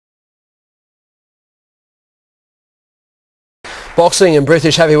Boxing and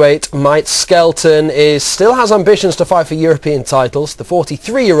British heavyweight Matt Skelton still has ambitions to fight for European titles. The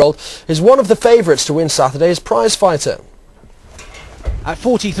 43-year-old is one of the favourites to win Saturday's Prizefighter. At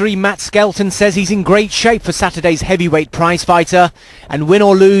 43, Matt Skelton says he's in great shape for Saturday's heavyweight Prizefighter, and win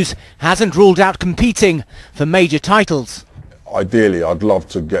or lose, hasn't ruled out competing for major titles. Ideally, I'd love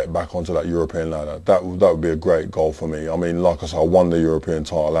to get back onto that European ladder. That would be a great goal for me. I mean, like I said, I won the European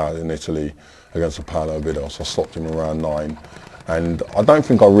title out in Italy against Paolo Vidos. I stopped him around 9. And I don't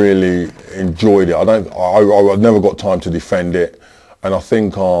think I really enjoyed it. I never got time to defend it, and I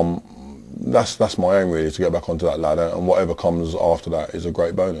think that's my aim really, to get back onto that ladder, and whatever comes after that is a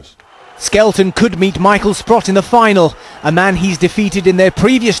great bonus. Skelton could meet Michael Sprott in the final, a man he's defeated in their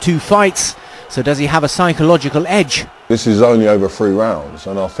previous 2 fights. So does he have a psychological edge? This is only over 3 rounds,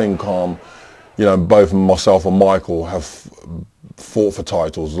 and I think you know, both myself and Michael have fought for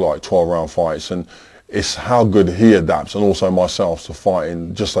titles, like 12-round fights, and it's how good he adapts, and also myself, to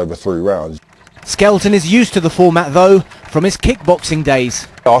fighting just over 3 rounds. Skelton is used to the format though, from his kickboxing days.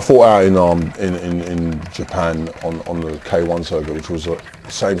 I fought out in Japan on the K1 circuit, which was the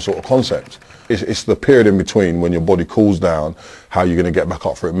same sort of concept. It's the period in between when your body cools down, how you're going to get back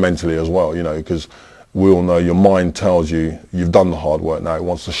up for it mentally as well, you know, because we all know your mind tells you you've done the hard work now, it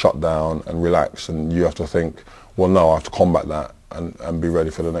wants to shut down and relax, and you have to think, well, no, I have to combat that and be ready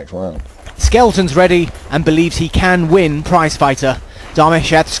for the next round. Skelton's ready and believes he can win Prizefighter.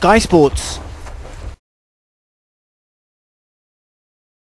 Damesh at Sky Sports.